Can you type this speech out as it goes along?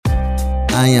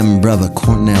I am Brother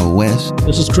Cornell West.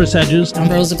 This is Chris Hedges. I'm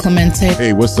Rosa Clemente.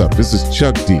 Hey, what's up? This is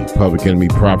Chuck D, Public Enemy,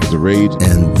 Prophets of Rage.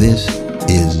 And this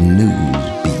is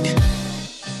Newsbeat.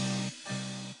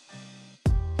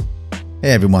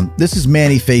 Hey everyone, this is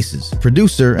Manny Faces,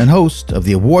 producer and host of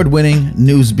the award-winning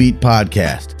Newsbeat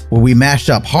podcast, where we mash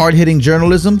up hard-hitting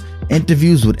journalism,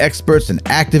 interviews with experts and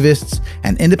activists,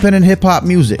 and independent hip-hop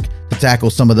music to tackle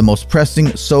some of the most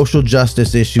pressing social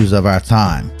justice issues of our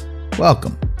time.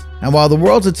 Welcome. And while the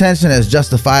world's attention has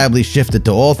justifiably shifted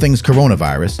to all things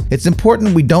coronavirus, it's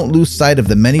important we don't lose sight of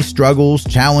the many struggles,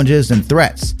 challenges, and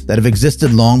threats that have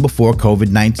existed long before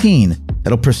COVID-19,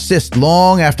 that'll persist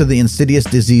long after the insidious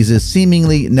disease's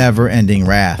seemingly never-ending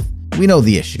wrath. We know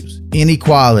the issues: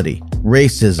 inequality,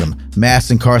 racism, mass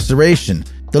incarceration.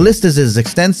 The list is as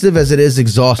extensive as it is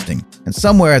exhausting, and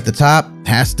somewhere at the top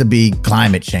has to be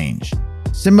climate change.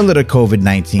 Similar to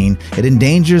COVID-19, it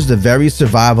endangers the very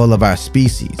survival of our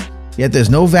species, yet there's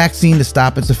no vaccine to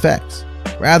stop its effects.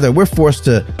 Rather, we're forced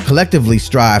to collectively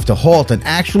strive to halt and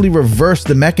actually reverse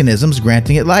the mechanisms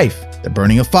granting it life: the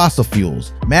burning of fossil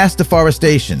fuels, mass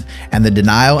deforestation, and the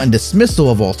denial and dismissal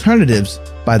of alternatives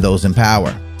by those in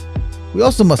power. We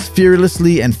also must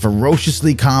fearlessly and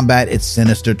ferociously combat its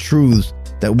sinister truths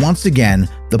that once again,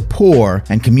 the poor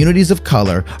and communities of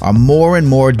color are more and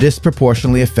more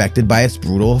disproportionately affected by its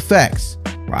brutal effects.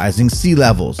 Rising sea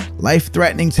levels,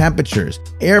 life-threatening temperatures,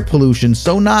 air pollution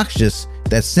so noxious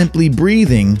that simply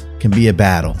breathing can be a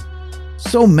battle.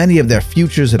 So many of their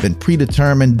futures have been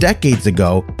predetermined decades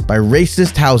ago by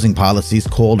racist housing policies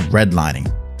called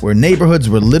redlining, where neighborhoods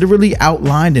were literally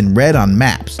outlined in red on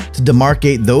maps to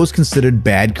demarcate those considered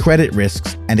bad credit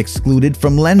risks and excluded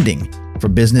from lending. For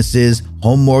businesses,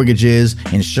 home mortgages,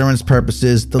 insurance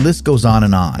purposes, the list goes on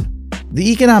and on.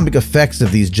 The economic effects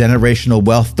of these generational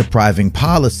wealth-depriving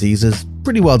policies is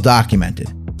pretty well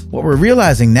documented. What we're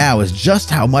realizing now is just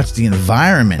how much the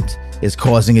environment is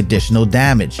causing additional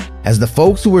damage, as the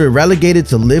folks who were relegated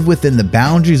to live within the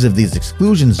boundaries of these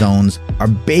exclusion zones are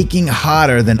baking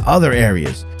hotter than other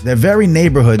areas, their very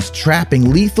neighborhoods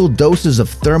trapping lethal doses of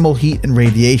thermal heat and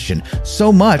radiation,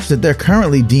 so much that they're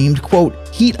currently deemed, quote,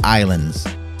 heat islands.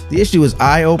 The issue is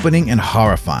eye-opening and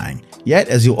horrifying. Yet,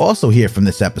 as you'll also hear from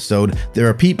this episode, there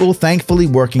are people thankfully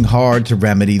working hard to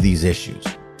remedy these issues.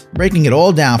 Breaking it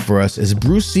all down for us is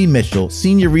Bruce C. Mitchell,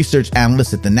 Senior Research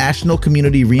Analyst at the National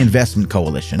Community Reinvestment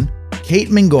Coalition, Kate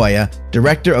Mingoya,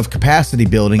 Director of Capacity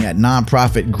Building at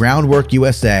nonprofit Groundwork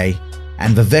USA,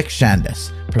 and Vivek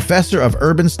Shandas, Professor of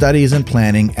Urban Studies and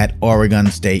Planning at Oregon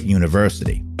State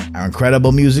University. Our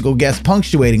incredible musical guest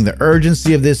punctuating the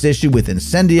urgency of this issue with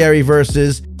incendiary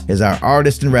verses is our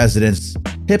artist-in-residence,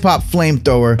 hip-hop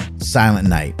flamethrower, Silent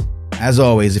Night. As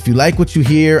always, if you like what you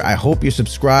hear, I hope you're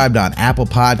subscribed on Apple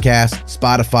Podcasts,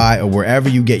 Spotify, or wherever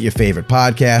you get your favorite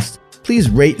podcasts. Please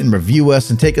rate and review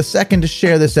us and take a second to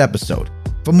share this episode.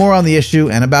 For more on the issue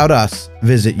and about us,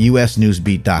 visit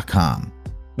usnewsbeat.com.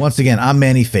 Once again, I'm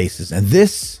Manny Faces, and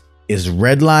this is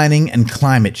Redlining and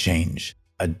Climate Change,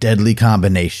 a deadly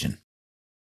combination.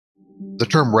 The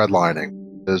term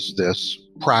redlining is this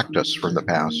practice from the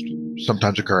past,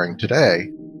 sometimes occurring today.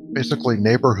 Basically,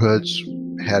 neighborhoods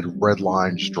had red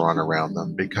lines drawn around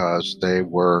them because they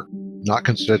were not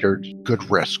considered good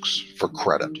risks for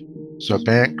credit. So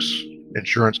banks,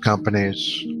 insurance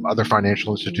companies, other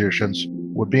financial institutions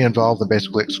would be involved in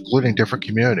basically excluding different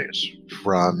communities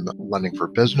from lending for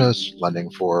business, lending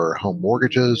for home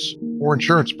mortgages, or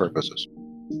insurance purposes.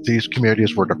 These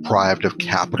communities were deprived of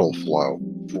capital flow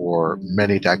for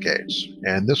many decades.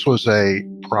 And this was a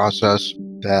process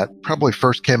that probably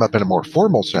first came up in a more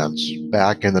formal sense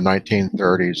back in the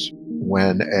 1930s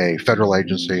when a federal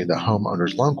agency, the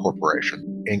Homeowners Loan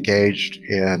Corporation, engaged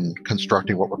in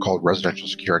constructing what were called residential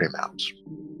security maps.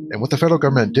 And what the federal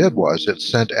government did was it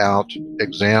sent out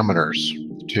examiners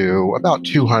to about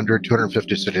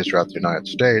 250 cities throughout the United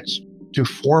States to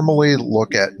formally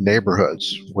look at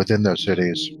neighborhoods within those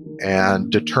cities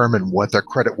and determine what their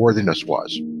creditworthiness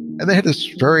was. And they had this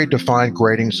very defined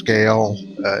grading scale.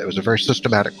 It was a very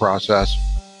systematic process.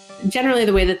 Generally,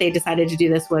 the way that they decided to do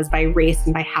this was by race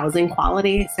and by housing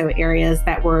quality. So areas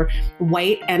that were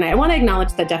white, and I want to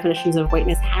acknowledge that definitions of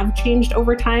whiteness have changed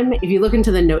over time. If you look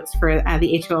into the notes for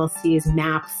the HOLC's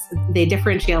maps, they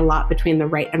differentiate a lot between the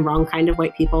right and wrong kind of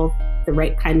white people, the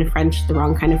right kind of French, the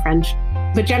wrong kind of French.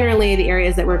 But generally, the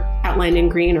areas that were outlined in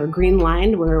green or green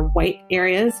lined were white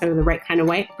areas, so the right kind of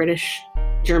white, British,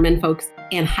 German folks,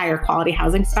 and higher quality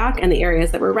housing stock. And the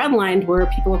areas that were redlined were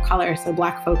people of color, so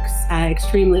Black folks,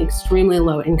 extremely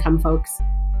low income folks.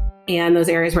 And those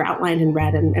areas were outlined in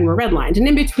red and were redlined. And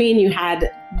in between, you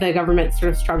had the government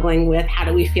sort of struggling with how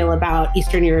do we feel about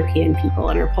Eastern European people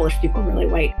and are Polish people really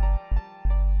white?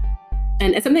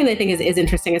 And it's something that I think is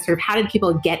interesting is sort of how did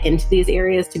people get into these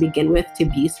areas to begin with to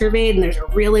be surveyed? And there's a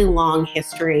really long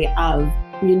history of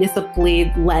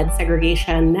municipally led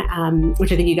segregation,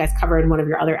 which I think you guys covered in one of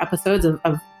your other episodes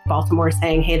of Baltimore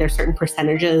saying, hey, there's certain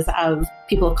percentages of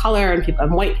people of color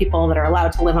and white people that are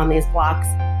allowed to live on these blocks.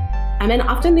 And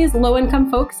often these low-income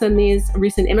folks and these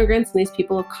recent immigrants and these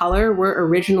people of color were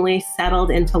originally settled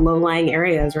into low-lying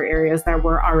areas or areas that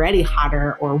were already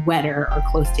hotter or wetter or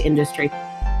close to industry.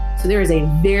 So there is a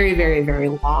very, very, very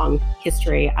long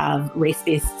history of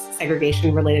race-based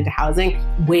segregation related to housing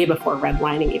way before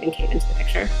redlining even came into the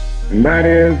picture. And that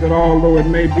is that although it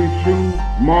may be true,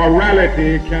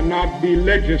 morality cannot be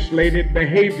legislated,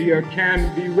 behavior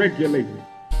can be regulated.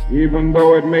 Even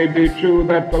though it may be true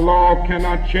that the law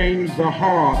cannot change the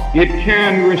heart, it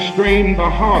can restrain the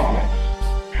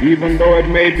heartless. Even though it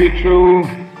may be true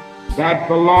that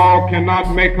the law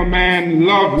cannot make a man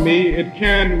love me, it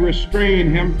can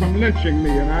restrain him from lynching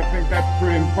me. And I think that's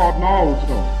pretty important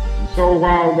also. And so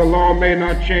while the law may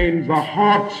not change the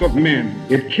hearts of men,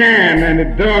 it can and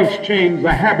it does change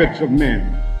the habits of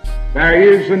men. There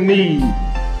is a need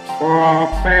for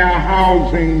fair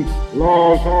housing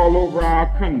laws all over our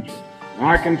country.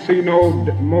 I can see no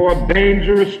more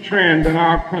dangerous trend in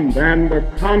our country than the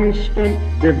constant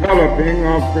developing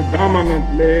of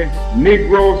predominantly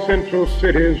Negro central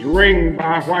cities ringed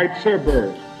by white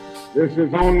suburbs. This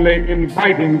is only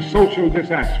inviting social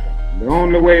disaster. The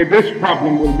only way this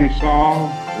problem will be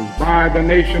solved is by the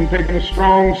nation taking a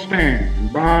strong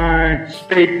stand, by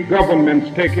state governments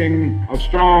taking a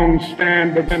strong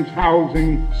stand against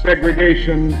housing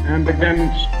segregation and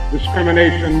against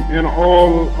discrimination in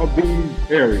all of these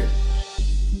areas.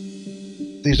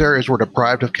 These areas were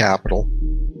deprived of capital,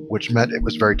 which meant it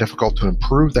was very difficult to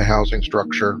improve the housing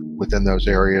structure within those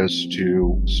areas,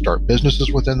 to start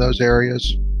businesses within those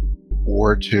areas,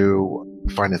 or to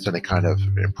finance any kind of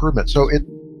improvement. So it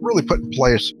really put in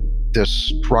place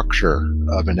this structure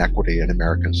of inequity in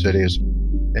American cities.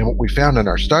 And what we found in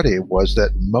our study was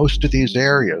that most of these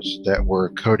areas that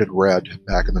were coded red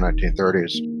back in the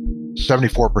 1930s,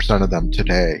 74% of them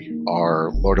today are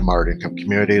low to moderate income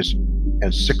communities,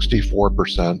 and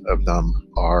 64% of them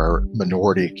are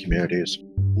minority communities,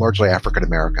 largely African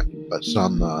American, but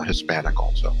some Hispanic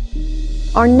also.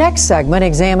 Our next segment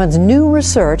examines new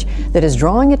research that is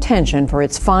drawing attention for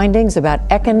its findings about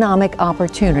economic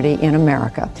opportunity in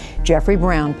America. Jeffrey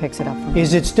Brown picks it up from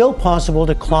Is it still possible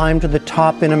to climb to the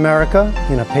top in America?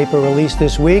 In a paper released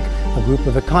this week, a group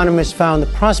of economists found the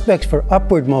prospects for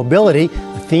upward mobility,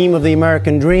 the theme of the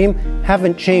American dream,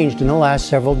 haven't changed in the last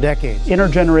several decades.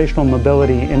 Intergenerational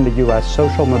mobility in the U.S.,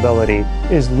 social mobility,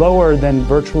 is lower than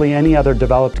virtually any other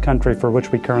developed country for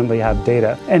which we currently have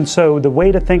data. And so the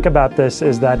way to think about this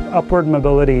is that upward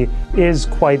mobility is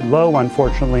quite low,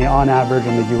 unfortunately, on average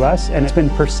in the U.S., and it's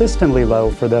been persistently low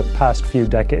for the past few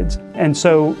decades. And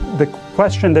so the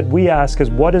question that we ask is,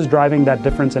 what is driving that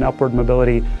difference in upward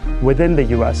mobility within the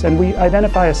U.S.? And we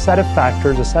identify a set of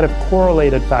factors, a set of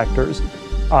correlated factors,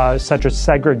 such as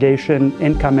segregation,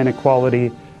 income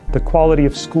inequality, the quality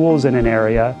of schools in an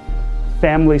area,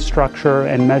 family structure,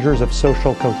 and measures of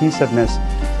social cohesiveness,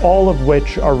 all of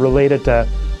which are related to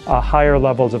higher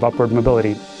levels of upward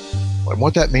mobility. And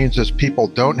what that means is people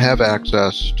don't have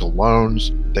access to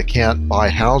loans. They can't buy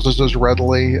houses as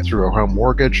readily through a home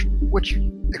mortgage, which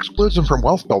excludes them from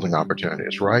wealth building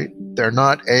opportunities, right? They're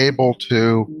not able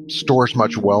to store as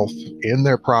much wealth in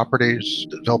their properties,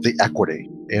 develop the equity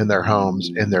in their homes,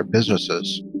 in their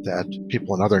businesses that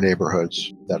people in other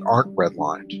neighborhoods that aren't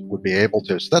redlined would be able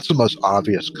to. So that's the most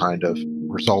obvious kind of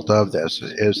result of this,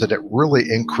 is that it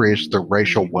really increased the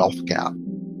racial wealth gap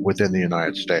within the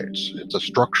United States. It's a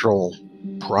structural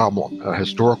problem, a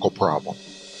historical problem.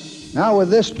 Now with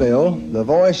this bill, the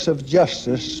voice of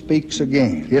justice speaks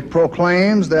again. It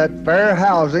proclaims that fair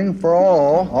housing for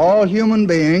all human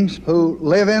beings who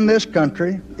live in this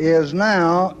country is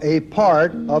now a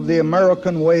part of the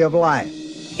American way of life.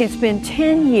 It's been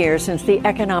 10 years since the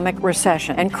economic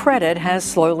recession, and credit has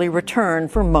slowly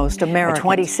returned for most Americans. In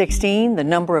 2016, the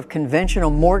number of conventional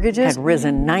mortgages had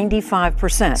risen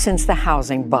 95% since the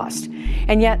housing bust.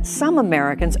 And yet, some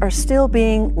Americans are still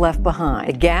being left behind.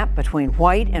 The gap between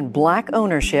white and black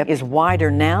ownership is wider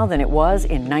now than it was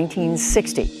in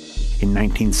 1960. In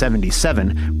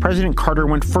 1977, President Carter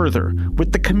went further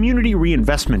with the Community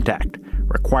Reinvestment Act,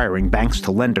 requiring banks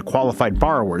to lend to qualified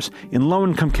borrowers in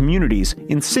low-income communities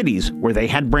in cities where they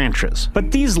had branches.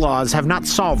 But these laws have not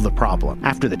solved the problem.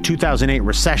 After the 2008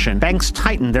 recession, banks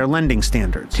tightened their lending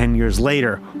standards. 10 years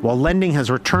later, while lending has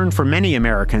returned for many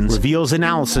Americans, Reveal's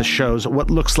analysis shows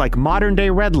what looks like modern-day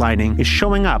redlining is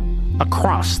showing up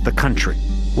across the country.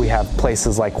 We have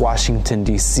places like Washington,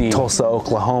 D.C., Tulsa,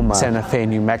 Oklahoma, Santa Fe,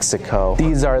 New Mexico.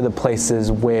 These are the places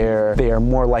where they are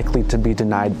more likely to be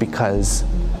denied because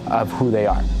of who they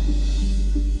are.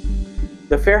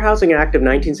 The Fair Housing Act of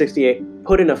 1968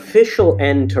 put an official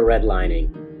end to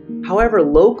redlining. However,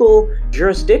 local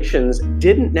jurisdictions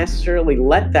didn't necessarily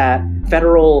let that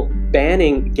federal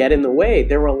banning get in the way.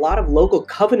 There were a lot of local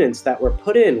covenants that were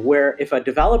put in where if a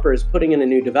developer is putting in a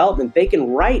new development, they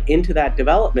can write into that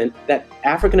development that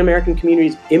African American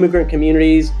communities, immigrant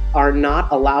communities are not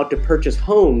allowed to purchase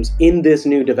homes in this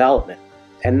new development.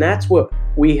 And that's what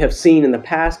we have seen in the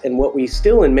past and what we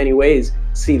still in many ways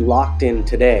see locked in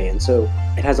today. And so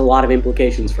it has a lot of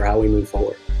implications for how we move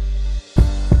forward.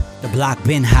 The block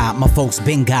been hot, my folks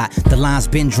been got. The lines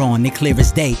been drawn, they clear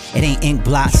as day. It ain't ink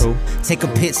blots. True. Take a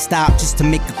pit stop just to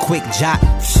make a quick jot.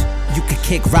 You could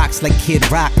kick rocks like Kid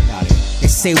Rock. They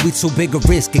say we too big a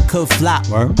risk, it could flop.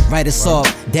 Write us off,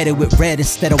 dead it with red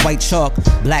instead of white chalk.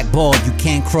 Black ball, you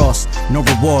can't cross. No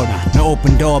reward, no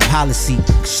open door policy.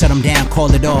 Shut them down,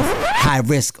 call it off. High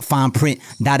risk, fine print,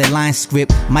 dotted line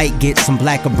script. Might get some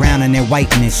black or brown in their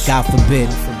whiteness, God forbid.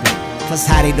 Plus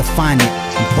how they define it.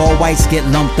 When poor whites get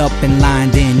lumped up and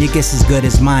lined in, your guess as good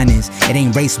as mine is. It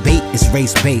ain't race bait, it's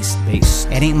race based.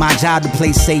 It ain't my job to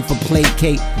play safe or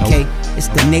placate, okay? It's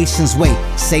the nation's way,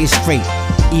 say it straight.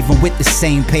 Even with the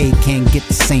same pay, can't get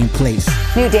the same place.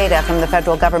 New data from the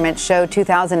federal government show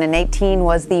 2018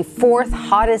 was the fourth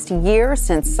hottest year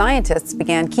since scientists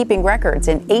began keeping records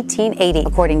in 1880.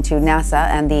 According to NASA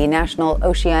and the National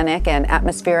Oceanic and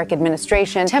Atmospheric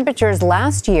Administration, temperatures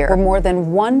last year were more than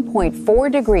 1.4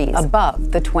 degrees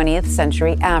above the 20th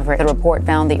century average. The report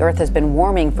found the Earth has been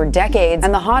warming for decades,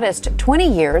 and the hottest 20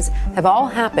 years have all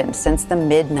happened since the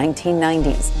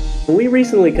mid-1990s. We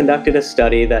recently conducted a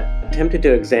study that attempted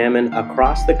to examine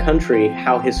across the country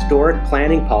how historic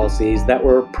planning policies that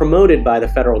were promoted by the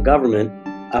federal government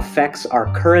affects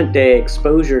our current day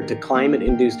exposure to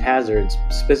climate-induced hazards,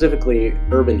 specifically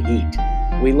urban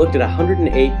heat. We looked at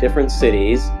 108 different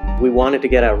cities. We wanted to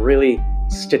get a really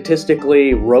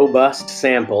statistically robust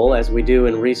sample, as we do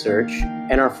in research,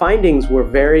 and our findings were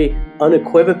very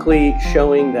unequivocally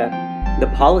showing that the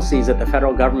policies that the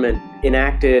federal government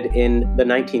enacted in the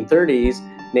 1930s,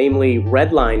 namely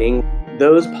redlining,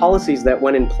 those policies that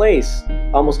went in place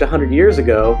almost 100 years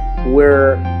ago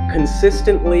were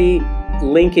consistently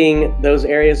linking those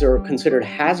areas that were considered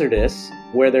hazardous,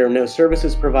 where there are no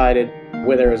services provided,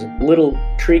 where there is little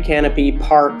tree canopy,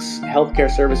 parks, healthcare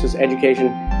services,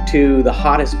 education, to the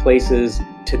hottest places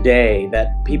today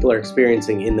that people are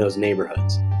experiencing in those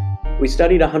neighborhoods. We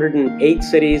studied 108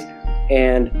 cities,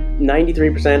 and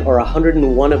 93% or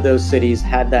 101 of those cities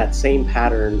had that same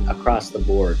pattern across the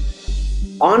board.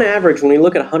 On average, when we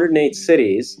look at 108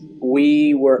 cities,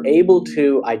 we were able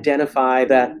to identify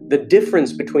that the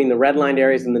difference between the redlined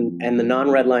areas and the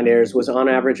non-redlined areas was on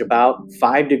average about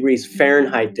 5 degrees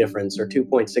Fahrenheit difference, or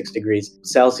 2.6 degrees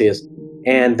Celsius.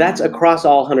 And that's across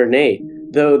all 108,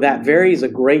 though that varies a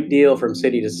great deal from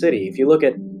city to city. If you look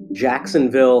at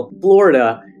Jacksonville,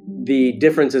 Florida, the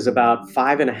difference is about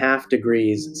 5.5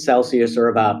 degrees Celsius, or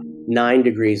about 9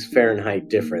 degrees Fahrenheit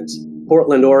difference.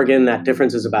 Portland, Oregon, that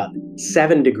difference is about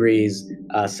 7 degrees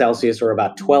Celsius, or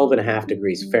about 12.5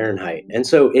 degrees Fahrenheit. And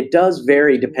so it does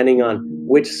vary depending on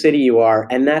which city you are,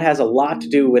 and that has a lot to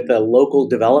do with the local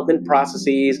development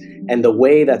processes and the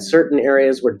way that certain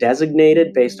areas were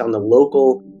designated based on the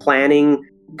local planning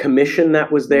commission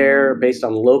that was there, based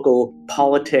on local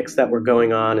politics that were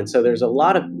going on. And so there's a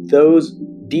lot of those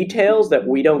details that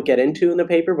we don't get into in the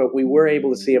paper, but we were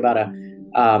able to see about a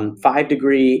 5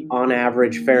 degree on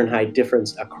average Fahrenheit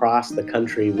difference across the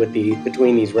country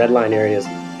between these redline areas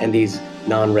and these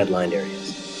non-redlined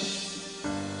areas.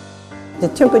 The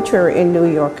temperature in New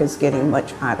York is getting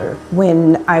much hotter.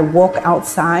 When I walk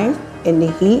outside in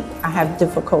the heat, I have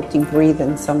difficulty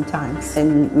breathing sometimes,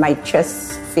 and my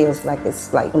chest feels like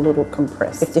it's like a little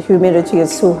compressed. If the humidity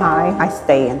is too high, I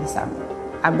stay inside.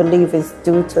 I believe it's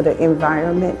due to the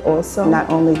environment also, not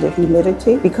only the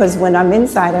humidity, because when I'm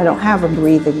inside, I don't have a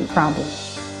breathing problem.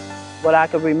 What I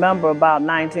can remember about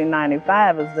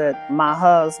 1995 is that my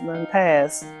husband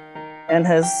passed in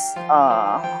his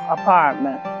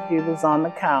apartment. He was on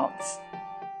the couch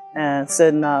and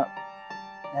sitting up,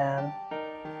 and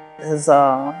his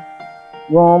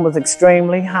room was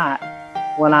extremely hot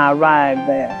when I arrived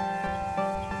there.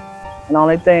 And the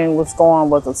only thing was going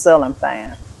was a ceiling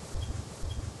fan.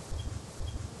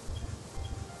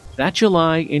 That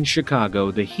July in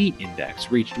Chicago, the heat index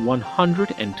reached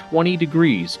 120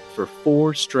 degrees for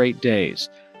 4 straight days.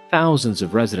 Thousands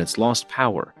of residents lost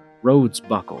power, roads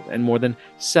buckled, and more than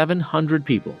 700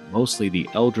 people, mostly the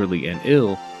elderly and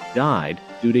ill, died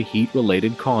due to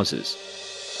heat-related causes.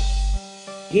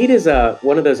 Heat is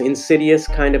one of those insidious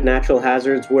kind of natural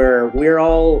hazards where we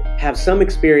all have some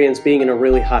experience being in a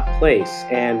really hot place.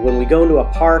 And when we go into a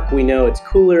park, we know it's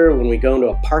cooler. When we go into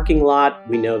a parking lot,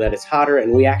 we know that it's hotter,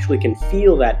 and we actually can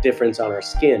feel that difference on our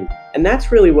skin. And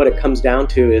that's really what it comes down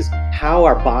to, is how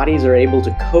our bodies are able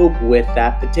to cope with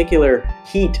that particular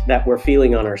heat that we're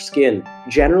feeling on our skin.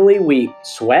 Generally, we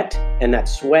sweat, and that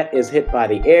sweat is hit by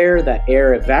the air. That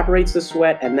air evaporates the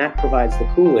sweat, and that provides the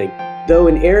cooling. Though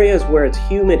in areas where it's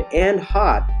humid and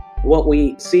hot, what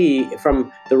we see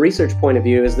from the research point of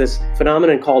view is this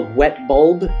phenomenon called wet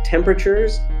bulb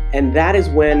temperatures. And that is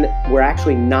when we're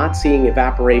actually not seeing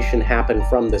evaporation happen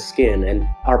from the skin, and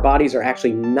our bodies are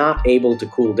actually not able to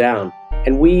cool down.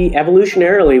 And we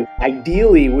evolutionarily,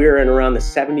 ideally, we're in around the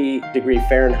 70-degree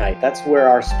Fahrenheit. That's where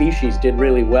our species did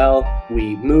really well.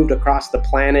 We moved across the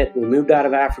planet. We moved out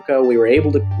of Africa. We were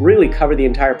able to really cover the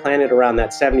entire planet around that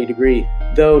 70-degree.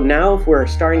 Though now if we're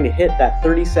starting to hit that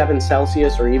 37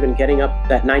 Celsius or even getting up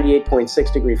that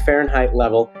 98.6-degree Fahrenheit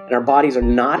level, and our bodies are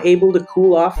not able to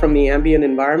cool off from the ambient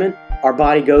environment, our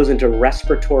body goes into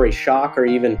respiratory shock or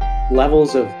even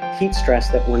levels of heat stress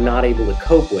that we're not able to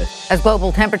cope with. As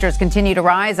global temperatures continue to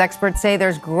rise, experts say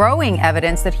there's growing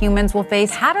evidence that humans will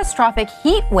face catastrophic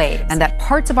heat waves and that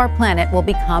parts of our planet will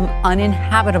become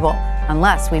uninhabitable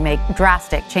unless we make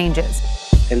drastic changes.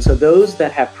 And so those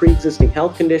that have pre-existing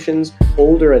health conditions,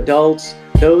 older adults,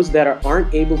 those that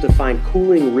aren't able to find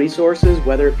cooling resources,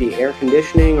 whether it be air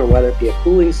conditioning or whether it be a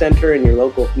cooling center in your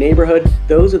local neighborhood,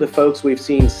 those are the folks we've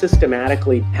seen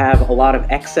systematically have a lot of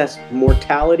excess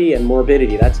mortality and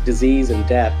morbidity. That's disease and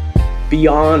death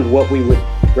beyond what we would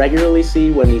regularly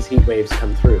see when these heat waves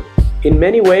come through. In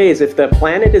many ways, if the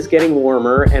planet is getting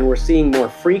warmer and we're seeing more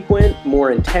frequent,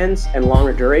 more intense, and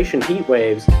longer duration heat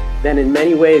waves, then in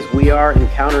many ways we are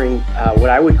encountering what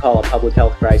I would call a public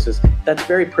health crisis that's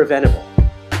very preventable.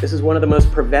 This is one of the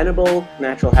most preventable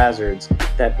natural hazards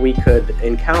that we could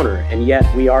encounter, and yet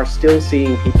we are still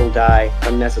seeing people die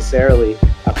unnecessarily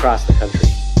across the country.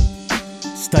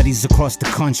 Studies across the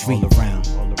country, all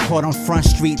around. Caught on Front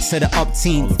Street to the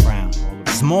upteen.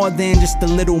 It's more than just a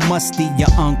little musty, you're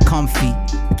uncomfy.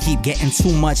 Keep getting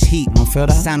too much heat. Don't feel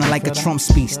that? Sounding like a Trump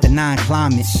speech, denying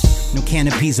climate. No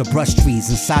canopies or brush trees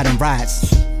inside them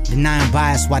riots. Denying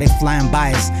bias while they flying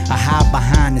by us. I hide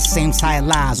behind the same tired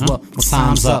lies. Well,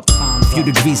 time's up. A few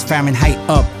degrees Fahrenheit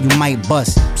up, you might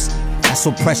bust. Psst. That's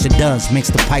what pressure does, makes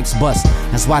the pipes bust.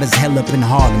 That's why there's hell up in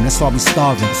Harlem, that's why we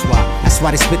starving. That's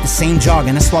why they spit the same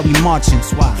jargon, that's why we marching.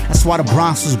 That's why the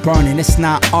Bronx was burning, it's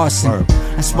not arson.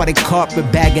 That's why they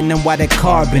carpet bagging and why they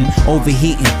carbon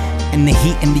overheating. And the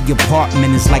heat in the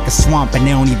apartment is like a swamp and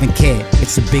they don't even care.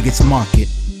 It's the biggest market.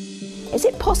 Is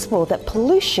it possible that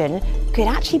pollution could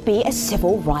actually be a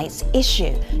civil rights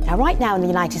issue? Now, right now in the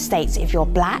United States, if you're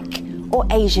black or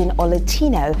Asian or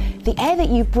Latino, the air that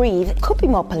you breathe could be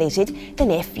more polluted than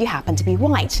if you happen to be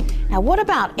white. Now, what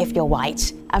about if you're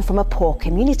white and from a poor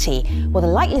community? Well, the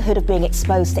likelihood of being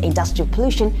exposed to industrial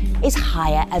pollution is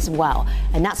higher as well.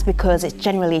 And that's because it's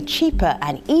generally cheaper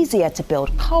and easier to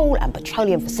build coal and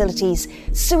petroleum facilities,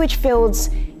 sewage fields,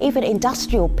 even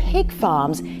industrial pig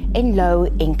farms in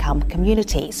low-income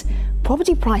communities.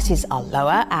 Property prices are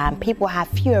lower and people have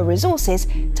fewer resources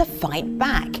to fight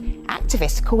back.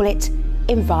 Activists call it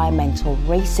environmental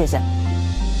racism.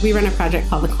 We run a project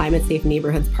called the Climate Safe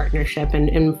Neighborhoods Partnership, and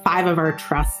in 5 of our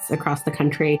trusts across the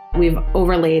country, we've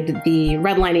overlaid the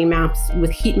redlining maps with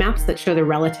heat maps that show the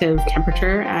relative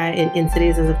temperature in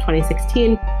cities as of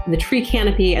 2016, the tree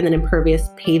canopy, and then impervious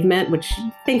pavement, which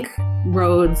think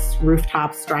roads,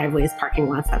 rooftops, driveways, parking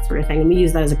lots, that sort of thing. And we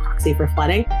use that as a proxy for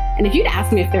flooding. And if you'd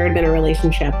asked me if there had been a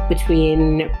relationship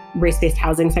between race-based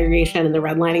housing segregation and the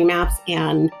redlining maps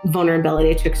and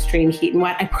vulnerability to extreme heat and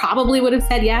wet, I probably would have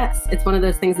said yes. It's one of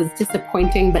those things that's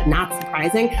disappointing but not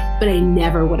surprising, but I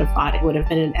never would have thought it would have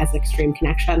been as extreme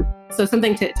connection. So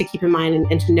something to keep in mind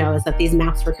and to know is that these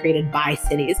maps were created by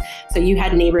cities. So you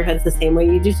had neighborhoods the same way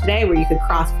you do today, where you could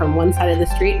cross from one side of the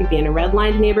street and be in a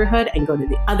red-lined neighborhood and go to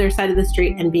the other side of the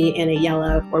street and be in a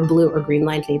yellow or blue or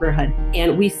green-lined neighborhood.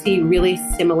 And we see really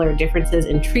similar differences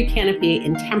in tree canopy,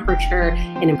 in temperature,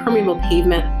 in impermeable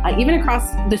pavement, even across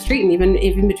the street and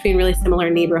even between really similar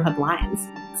neighborhood lines.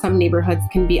 Some neighborhoods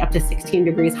can be up to 16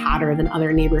 degrees hotter than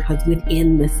other neighborhoods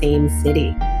within the same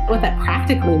city. What that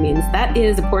practically means, that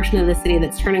is a portion of the city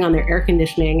that's turning on their air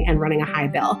conditioning and running a high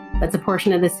bill. That's a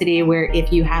portion of the city where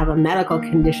if you have a medical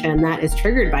condition that is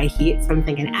triggered by heat, so I'm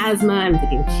thinking asthma, I'm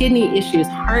thinking kidney issues,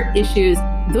 heart issues,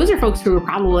 those are folks who are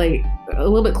probably a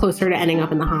little bit closer to ending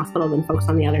up in the hospital than folks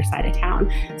on the other side of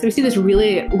town. So we see this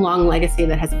really long legacy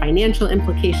that has financial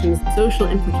implications, social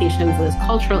implications, those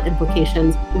cultural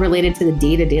implications related to the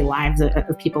day-to-day lives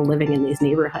of people living in these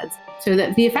neighborhoods. So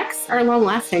that the effects are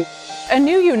long-lasting. A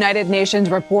new United Nations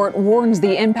report warns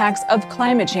the impacts of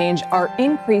climate change are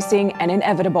increasing and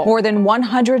inevitable. More than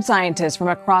 100 scientists from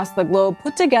across the globe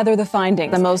put together the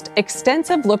findings, the most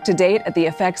extensive look to date at the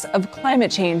effects of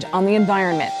climate change on the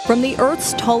environment. From the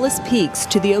Earth's tallest peaks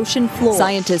to the ocean floor,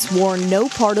 scientists warn no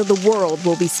part of the world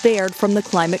will be spared from the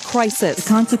climate crisis. The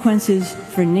consequences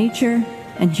for nature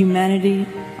and humanity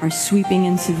are sweeping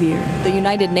and severe. The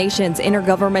United Nations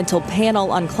Intergovernmental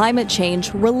Panel on Climate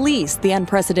Change released the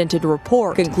unprecedented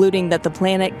report, concluding that the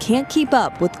planet can't keep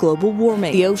up with global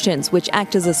warming. The oceans, which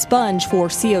act as a sponge for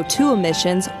CO2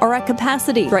 emissions, are at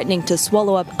capacity, threatening to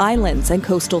swallow up islands and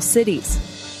coastal cities.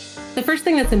 The first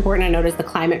thing that's important to note is the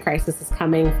climate crisis is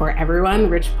coming for everyone,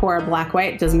 rich, poor, black,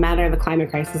 white, doesn't matter. The climate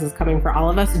crisis is coming for all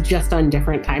of us, just on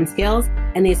different timescales.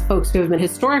 And these folks who have been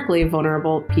historically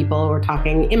vulnerable people, we're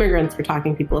talking immigrants, we're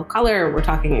talking people of color, we're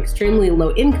talking extremely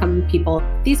low income people.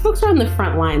 These folks are on the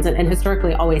front lines and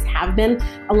historically always have been.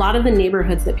 A lot of the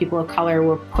neighborhoods that people of color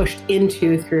were pushed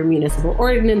into through municipal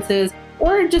ordinances,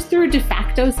 or just through de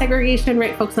facto segregation,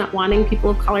 right? Folks not wanting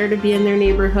people of color to be in their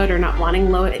neighborhood or not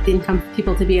wanting low-income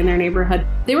people to be in their neighborhood.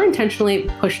 They were intentionally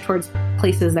pushed towards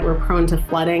places that were prone to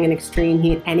flooding and extreme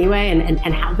heat anyway, and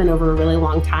have been over a really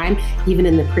long time, even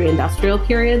in the pre-industrial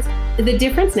periods. The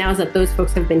difference now is that those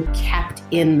folks have been kept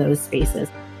in those spaces.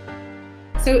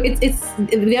 So it's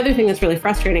the other thing that's really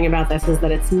frustrating about this is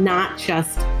that it's not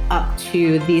just up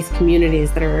to these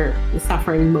communities that are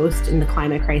suffering most in the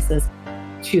climate crisis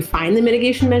to find the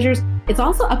mitigation measures. It's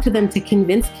also up to them to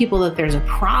convince people that there's a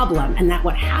problem and that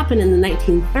what happened in the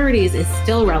 1930s is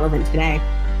still relevant today.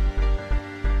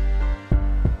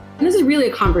 And this is really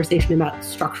a conversation about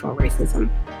structural racism.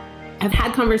 I've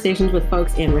had conversations with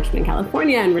folks in Richmond,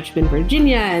 California, and Richmond,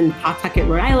 Virginia, and Pawtucket,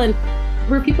 Rhode Island,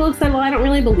 where people have said, well, I don't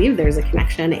really believe there's a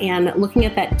connection. And looking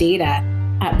at that data,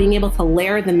 being able to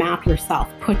layer the map yourself,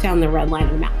 put down the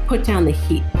redlining map, put down the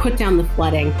heat, put down the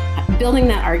flooding, building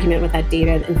that argument with that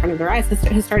data in front of their eyes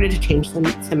has started to change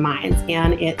some minds.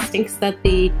 And it stinks that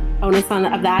the onus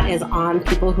of that is on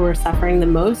people who are suffering the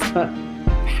most, but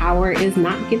power is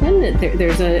not given.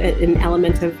 There's an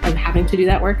element of having to do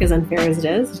that work, as unfair as it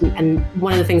is. And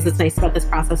one of the things that's nice about this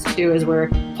process too is we're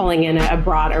pulling in a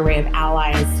broad array of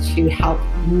allies to help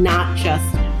not just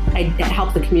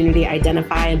help the community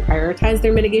identify and prioritize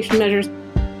their mitigation measures,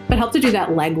 but help to do that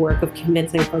legwork of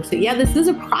convincing folks that, yeah, this is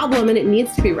a problem and it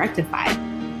needs to be rectified.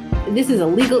 This is a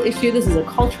legal issue. This is a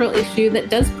cultural issue that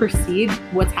does precede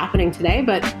what's happening today.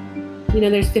 But,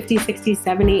 there's 50, 60,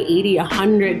 70, 80,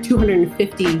 100,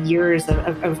 250 years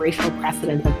of racial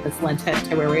precedent that's led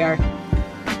to where we are.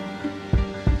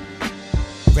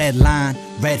 Red line,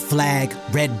 red flag,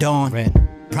 red dawn. Red.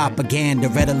 Propaganda,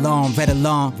 read along, read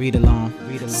along. Read along,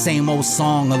 read along. Same old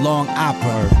song, a long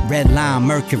opera. Red line,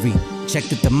 mercury, check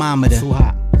the thermometer. Too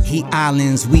hot. Heat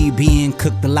islands, we being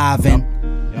cooked alive in.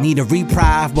 Need a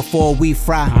reprieve before we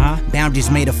fry. Boundaries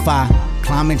made of fire.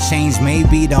 Climate change may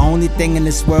be the only thing in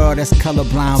this world that's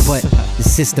colorblind, but the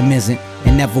system isn't,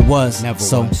 it never was.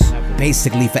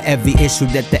 Basically for every issue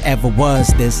that there ever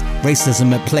was, there's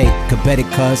racism at play. Could bet it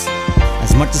cuz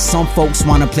as much as some folks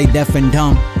wanna play deaf and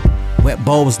dumb, wet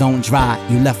bowls don't dry,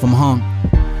 you left them hung.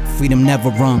 Freedom never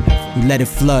run, you let it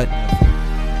flood.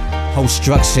 Whole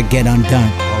structure get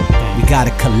undone. We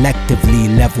gotta collectively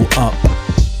level up.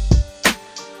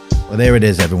 Well, there it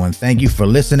is, everyone. Thank you for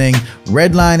listening.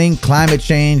 Redlining, climate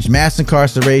change, mass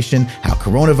incarceration, how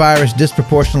coronavirus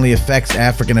disproportionately affects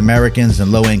African Americans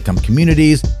and low-income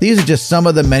communities. These are just some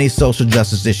of the many social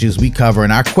justice issues we cover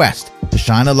in our quest to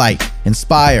shine a light,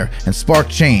 inspire, and spark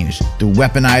change through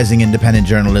weaponizing independent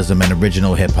journalism and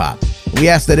original hip-hop. We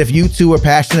ask that if you too are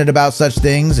passionate about such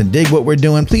things and dig what we're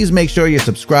doing, please make sure you're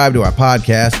subscribed to our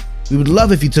podcast. We would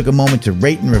love if you took a moment to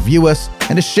rate and review us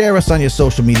and to share us on your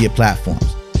social media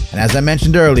platforms. And as I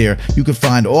mentioned earlier, you can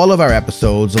find all of our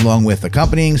episodes along with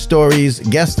accompanying stories,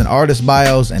 guest and artist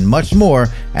bios, and much more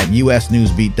at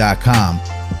usnewsbeat.com.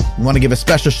 We want to give a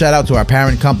special shout out to our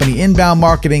parent company, Inbound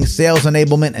Marketing, Sales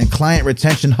Enablement, and Client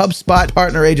Retention HubSpot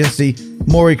partner agency,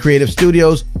 Maury Creative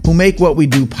Studios, who make what we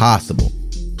do possible.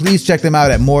 Please check them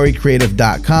out at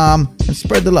maurycreative.com and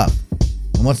spread the love.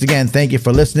 And once again, thank you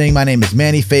for listening. My name is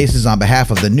Manny Faces. On behalf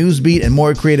of the Newsbeat and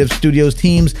More Creative Studios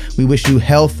teams, we wish you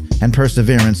health and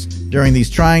perseverance during these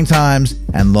trying times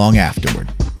and long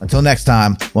afterward. Until next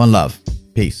time, one love.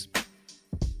 Peace.